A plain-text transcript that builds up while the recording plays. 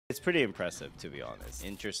It's pretty impressive, to be honest.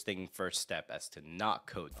 Interesting first step as to not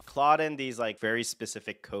code. Claude and these like very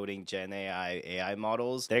specific coding Gen AI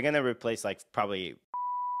models, they're gonna replace like probably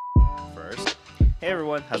first. Hey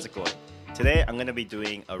everyone, how's it going? Today I'm gonna be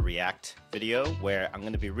doing a React video where I'm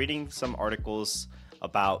gonna be reading some articles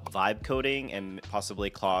about vibe coding and possibly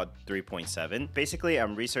Claude 3.7. Basically,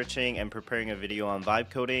 I'm researching and preparing a video on vibe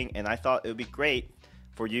coding, and I thought it would be great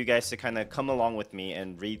for you guys to kind of come along with me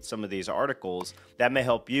and read some of these articles that may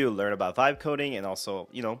help you learn about vibe coding and also,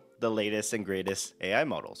 you know, the latest and greatest AI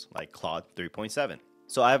models like Claude 3.7.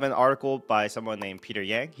 So I have an article by someone named Peter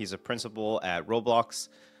Yang. He's a principal at Roblox.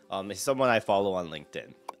 He's someone I follow on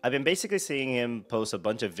LinkedIn. I've been basically seeing him post a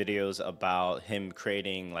bunch of videos about him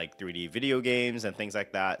creating like 3D video games and things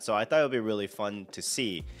like that. So I thought it would be really fun to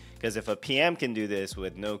see, because if a PM can do this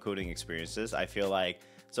with no coding experiences, I feel like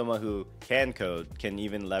someone who can code can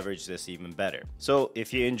even leverage this even better. So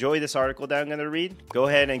if you enjoy this article that I'm going to read, go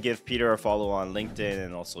ahead and give Peter a follow on LinkedIn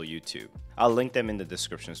and also YouTube. I'll link them in the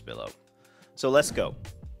descriptions below. So let's go.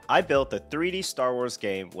 I built a 3D Star Wars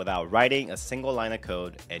game without writing a single line of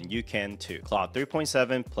code, and you can too. Claude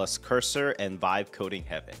 3.7 plus Cursor and vibe coding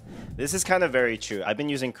heaven. This is kind of very true. I've been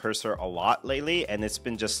using Cursor a lot lately, and it's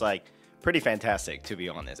been just like pretty fantastic, to be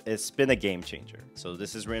honest. It's been a game changer. So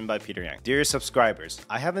this is written by Peter Yang. Dear subscribers,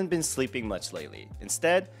 I haven't been sleeping much lately.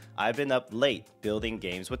 Instead, I've been up late building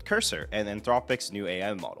games with Cursor and Anthropic's new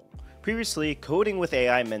AI model. Previously, coding with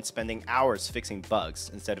AI meant spending hours fixing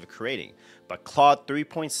bugs instead of creating, but Claude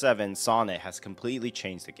 3.7 Sonnet has completely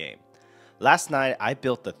changed the game. Last night, I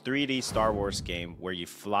built the 3D Star Wars game where you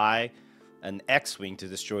fly an X-Wing to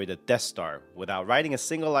destroy the Death Star without writing a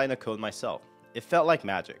single line of code myself. It felt like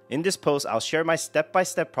magic. In this post, I'll share my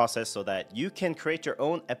step-by-step process so that you can create your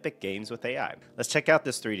own epic games with AI. Let's check out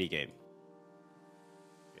this 3D game.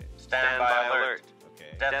 Standby alert.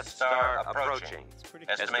 Okay. Death Star approaching.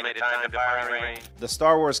 Estimated time to firing range. The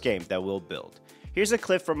Star Wars game that we'll build. Here's a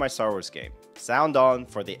clip from my Star Wars game. Sound on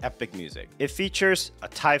for the epic music. It features a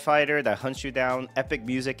TIE fighter that hunts you down, epic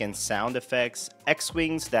music and sound effects,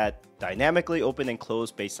 X-Wings that dynamically open and close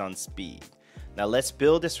based on speed. Now let's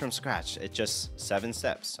build this from scratch. It's just 7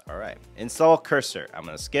 steps. All right. Install Cursor. I'm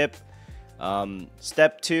going to skip.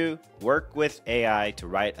 Step 2, work with AI to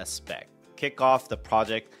write a spec. Kick off the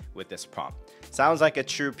project with this prompt. Sounds like a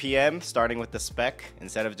true PM, starting with the spec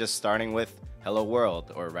instead of just starting with hello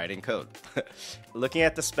world or writing code. Looking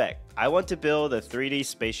at the spec, I want to build a 3D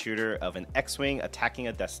space shooter of an X-Wing attacking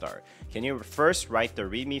a Death Star. Can you first write the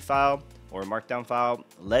README file or markdown file?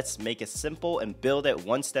 Let's make it simple and build it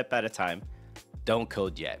one step at a time. Don't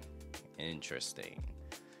code yet. Interesting.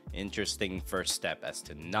 Interesting first step as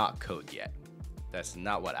to not code yet. That's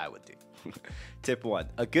not what I would do. Tip 1.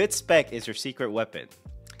 A good spec is your secret weapon.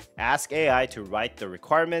 Ask AI to write the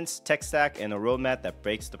requirements, tech stack, and a roadmap that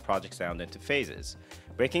breaks the project down into phases.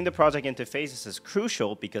 Breaking the project into phases is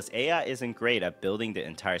crucial because AI isn't great at building the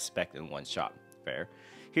entire spec in one shot. Fair.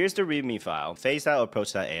 Here's the README file, phased out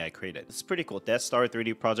approach that AI created. It's pretty cool. Death Star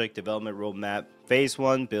 3D project development roadmap. Phase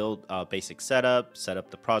 1, build basic setup, set up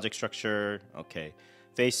the project structure. Okay.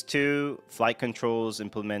 Phase 2, flight controls,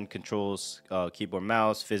 implement controls, keyboard,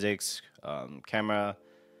 mouse, physics, camera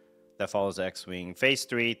that follows the X-Wing. Phase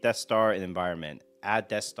 3, Death Star and environment. Add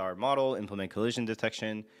Death Star model, implement collision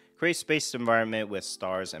detection, create space environment with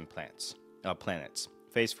stars and planets.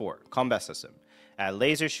 Phase 4, combat system. Add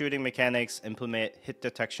laser shooting mechanics, implement hit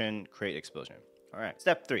detection, create explosion. All right.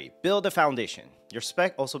 Step 3, build a foundation. Your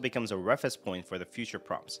spec also becomes a reference point for the future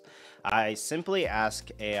prompts. I simply ask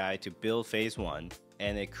AI to build phase 1,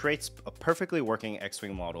 and it creates a perfectly working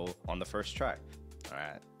X-Wing model on the first try. All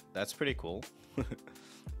right, that's pretty cool.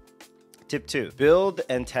 Tip 2, build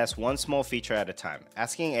and test one small feature at a time.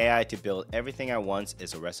 Asking AI to build everything at once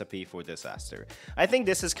is a recipe for disaster. I think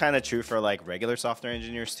this is kind of true for like regular software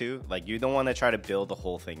engineers too. Like you don't want to try to build the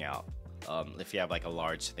whole thing out. If you have like a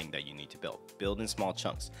large thing that you need to build in small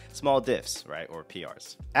chunks, small diffs, right, or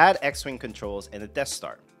PRs. Add X-Wing controls and a Death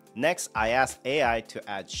Star. Next, I asked AI to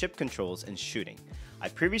add ship controls and shooting. I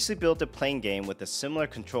previously built a plane game with a similar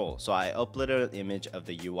control, so I uploaded an image of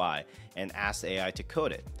the UI and asked AI to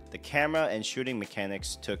code it. The camera and shooting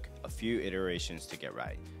mechanics took a few iterations to get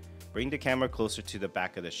right. Bring the camera closer to the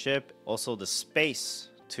back of the ship. Also, the space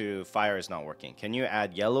to fire is not working. Can you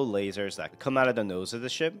add yellow lasers that come out of the nose of the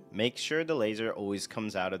ship? Make sure the laser always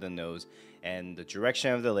comes out of the nose, and the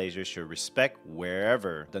direction of the laser should respect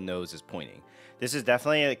wherever the nose is pointing. This is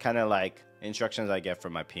definitely kind of like instructions I get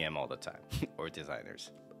from my PM all the time, or designers.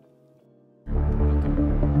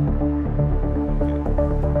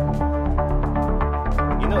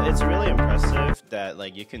 You know, it's really impressive that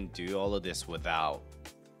like you can do all of this without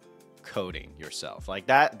coding yourself. Like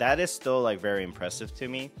that is still like very impressive to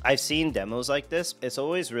me. I've seen demos like this. It's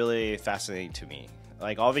always really fascinating to me.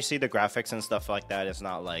 Like obviously the graphics and stuff like that is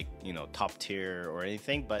not like, you know, top tier or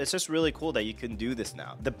anything, but it's just really cool that you can do this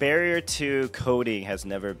now. The barrier to coding has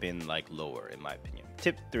never been like lower in my opinion.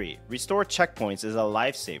 Tip 3. Restore checkpoints is a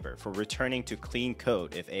lifesaver for returning to clean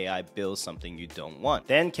code if AI builds something you don't want.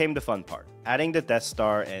 Then came the fun part. Adding the Death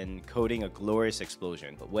Star and coding a glorious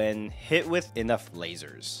explosion when hit with enough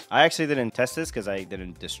lasers. I actually didn't test this because I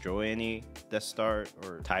didn't destroy any Death Star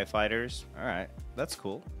or TIE fighters. Alright, that's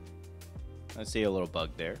cool. I see a little bug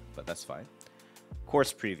there, but that's fine.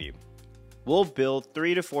 Course preview. We'll build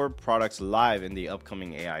 3 to 4 products live in the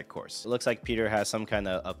upcoming AI course. It looks like Peter has some kind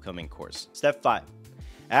of upcoming course. Step 5.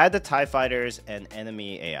 Add the TIE fighters and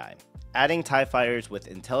enemy AI. Adding TIE fighters with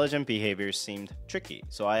intelligent behaviors seemed tricky,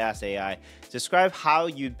 so I asked AI, describe how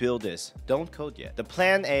you'd build this. Don't code yet. The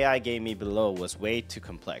plan AI gave me below was way too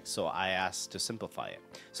complex, so I asked to simplify it.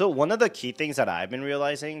 So one of the key things that I've been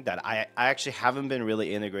realizing that I actually haven't been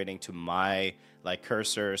really integrating to my like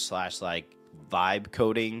cursor / like vibe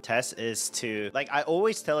coding test is to like, I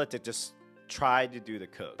always tell it to just try to do the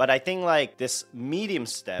code. But I think like this medium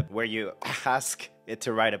step where you ask it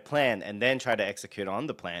to write a plan and then try to execute on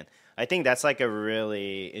the plan, I think that's like a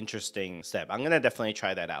really interesting step. I'm gonna definitely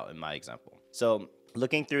try that out in my example. So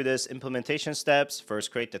looking through this implementation steps,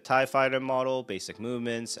 first create the TIE fighter model, basic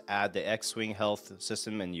movements, add the X-Wing health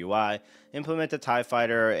system and UI, implement the TIE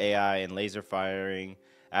fighter AI and laser firing,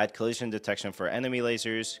 add collision detection for enemy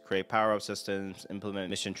lasers, create power-up systems, implement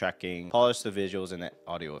mission tracking, polish the visuals and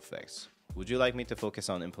audio effects. Would you like me to focus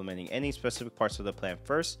on implementing any specific parts of the plan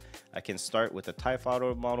first? I can start with the TIE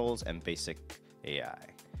fighter models and basic AI.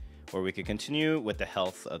 Or we could continue with the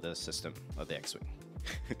health of the system of the X-Wing.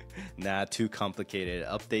 Nah, too complicated.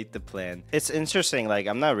 Update the plan. It's interesting, like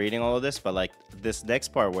I'm not reading all of this, but like this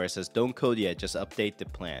next part where it says don't code yet, just update the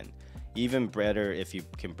plan. Even better if you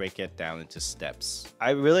can break it down into steps.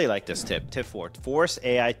 I really like this tip. Tip 4, force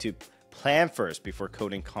AI to plan first before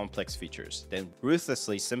coding complex features, then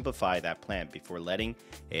ruthlessly simplify that plan before letting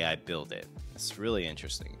AI build it. It's really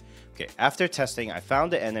interesting. Okay, after testing, I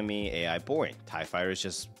found the enemy AI boring. TIE fighters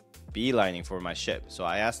just beelining for my ship, so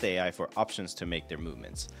I asked the AI for options to make their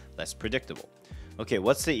movements less predictable. Okay,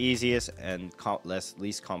 what's the easiest and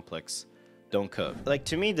least complex? Don't code. Like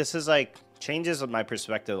to me, this is like changes my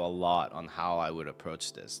perspective a lot on how I would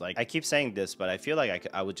approach this. Like I keep saying this, but I feel like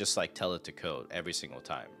I would just like tell it to code every single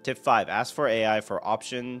time. Tip 5, ask for AI for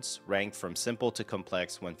options ranked from simple to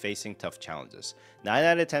complex when facing tough challenges. 9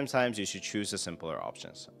 out of 10 times you should choose the simpler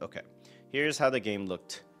options. Okay, here's how the game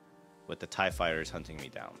looked with the TIE fighters hunting me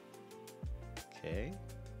down. Okay,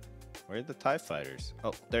 where are the TIE fighters?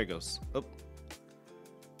 Oh, there it goes. Oh.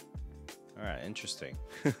 All right, interesting.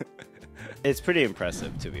 It's pretty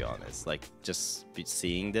impressive, to be honest, like just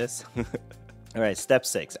seeing this. All right, step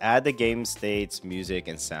 6, add the game states, music,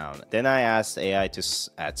 and sound. Then I asked AI to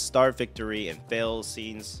add start victory and fail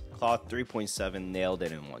scenes. Claude 3.7 nailed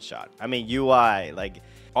it in one shot. I mean, UI, like,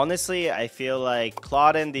 honestly, I feel like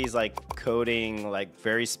Claude and these like coding, like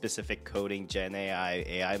very specific coding Gen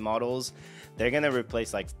AI models, they're gonna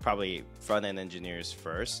replace like probably front-end engineers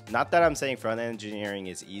first. Not that I'm saying front-end engineering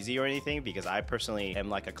is easy or anything, because I personally am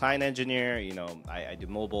like a client engineer, you know, I do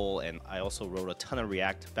mobile and I also wrote a ton of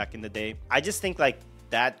React back in the day. I just think like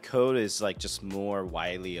that code is like just more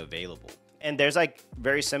widely available. And there's like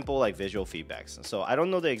very simple like visual feedbacks. So I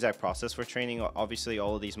don't know the exact process for training obviously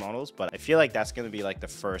all of these models, but I feel like that's gonna be like the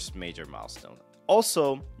first major milestone.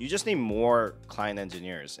 Also, you just need more client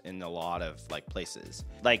engineers in a lot of like places.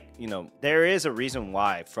 Like, you know, there is a reason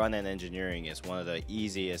why front-end engineering is one of the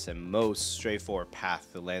easiest and most straightforward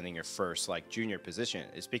path to landing your first like junior position.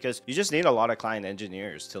 It's because you just need a lot of client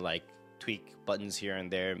engineers to like tweak buttons here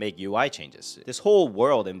and there, make UI changes. This whole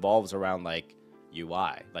world involves around like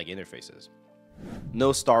UI, like interfaces.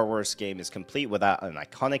 No Star Wars game is complete without an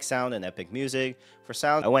iconic sound and epic music. For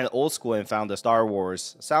sound, I went old school and found the Star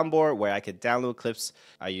Wars soundboard where I could download clips.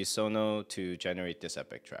 I used Sono to generate this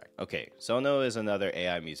epic track. Okay, Sono is another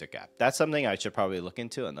AI music app. That's something I should probably look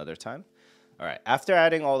into another time. All right, after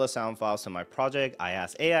adding all the sound files to my project, I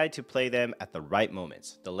asked AI to play them at the right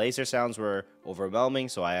moments. The laser sounds were overwhelming,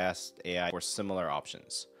 so I asked AI for similar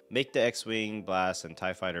options. Make the X-Wing blast and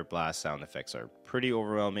TIE fighter blast sound effects are pretty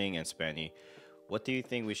overwhelming and spanny. What do you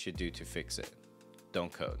think we should do to fix it?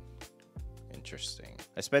 Don't code. Interesting.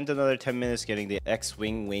 I spent another 10 minutes getting the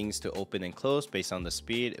X-Wing wings to open and close based on the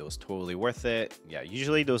speed. It was totally worth it. Yeah,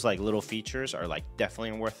 usually those like little features are like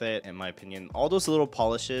definitely worth it in my opinion. All those little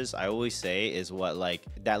polishes I always say is what like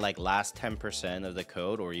that like last 10% of the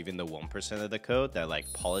code or even the 1% of the code that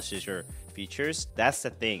like polishes your features. That's the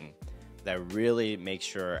thing that really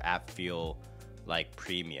makes your app feel like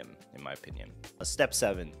premium, in my opinion. Step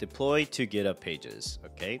 7, deploy to GitHub Pages.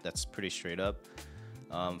 Okay, that's pretty straight up.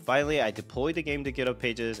 Finally, I deploy the game to GitHub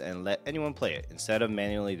Pages and let anyone play it. Instead of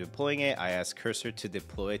manually deploying it, I ask Cursor to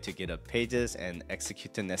deploy to GitHub Pages and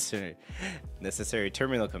execute the necessary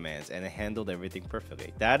terminal commands, and it handled everything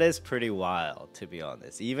perfectly. That is pretty wild, to be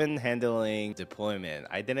honest. Even handling deployment,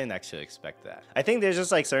 I didn't actually expect that. I think there's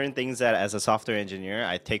just like certain things that as a software engineer,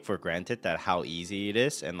 I take for granted that how easy it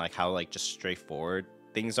is and like how like just straightforward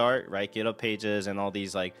things are, right? GitHub Pages and all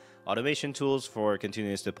these like automation tools for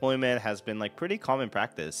continuous deployment has been like pretty common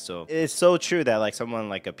practice. So it's so true that like someone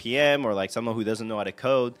like a PM or like someone who doesn't know how to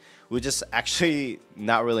code would just actually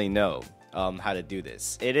not really know how to do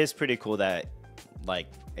this. It is pretty cool that like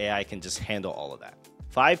AI can just handle all of that.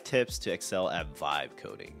 5 tips to excel at vibe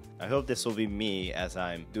coding. I hope this will be me as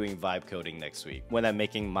I'm doing vibe coding next week when I'm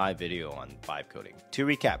making my video on vibe coding. To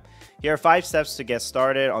recap, here are 5 steps to get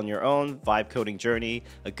started on your own vibe coding journey.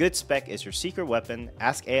 A good spec is your secret weapon.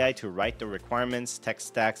 Ask AI to write the requirements, tech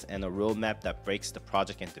stacks, and a roadmap that breaks the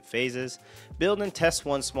project into phases. Build and test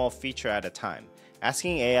one small feature at a time.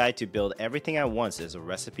 Asking AI to build everything at once is a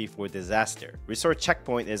recipe for disaster. Resource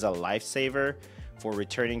checkpoint is a lifesaver for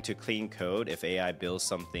returning to clean code if AI builds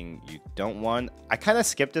something you don't want. I kind of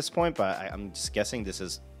skipped this point, but I'm just guessing this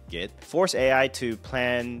is Git. Force AI to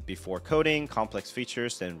plan before coding complex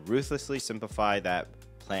features, then ruthlessly simplify that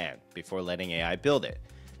plan before letting AI build it.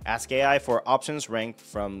 Ask AI for options ranked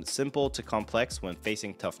from simple to complex when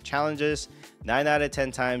facing tough challenges. 9 out of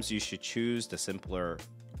 10 times you should choose the simpler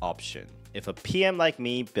option. If a PM like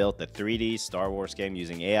me built the 3D Star Wars game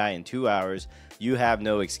using AI in 2 hours, you have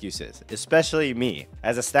no excuses, especially me.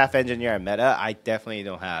 As a staff engineer at Meta, I definitely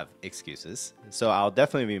don't have excuses. So I'll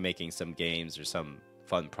definitely be making some games or some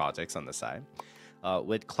fun projects on the side.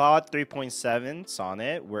 With Claude 3.7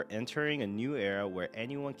 Sonnet, we're entering a new era where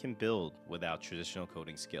anyone can build without traditional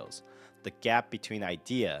coding skills. The gap between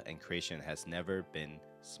idea and creation has never been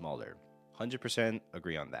smaller. 100%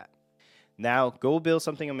 agree on that. Now, go build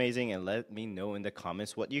something amazing and let me know in the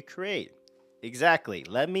comments what you create. Exactly.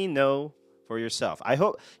 Let me know for yourself. I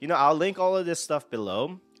hope, I'll link all of this stuff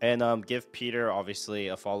below and give Peter, obviously,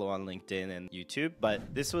 a follow on LinkedIn and YouTube.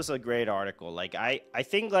 But this was a great article. Like, I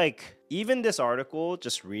think, like, even this article,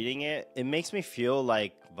 just reading it, it makes me feel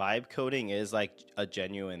like vibe coding is like a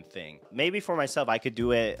genuine thing. Maybe for myself, I could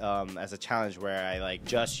do it as a challenge where I like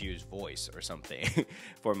just use voice or something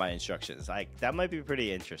for my instructions. Like, that might be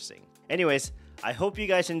pretty interesting. Anyways, I hope you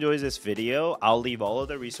guys enjoyed this video. I'll leave all of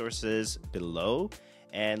the resources below.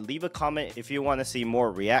 And leave a comment if you want to see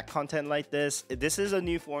more React content like this. This is a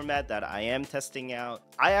new format that I am testing out.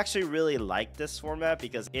 I actually really like this format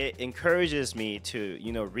because it encourages me to,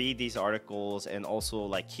 read these articles and also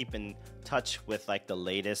like keep in touch with like the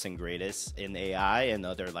latest and greatest in AI and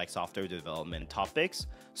other like software development topics.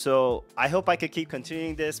 So I hope I could keep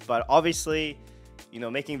continuing this, but obviously,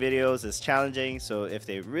 making videos is challenging. So if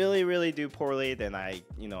they really, really do poorly, then I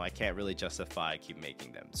can't really justify keep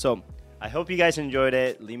making them. So I hope you guys enjoyed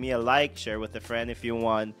it. Leave me a like, share with a friend if you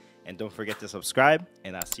want, and don't forget to subscribe,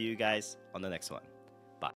 and I'll see you guys on the next one.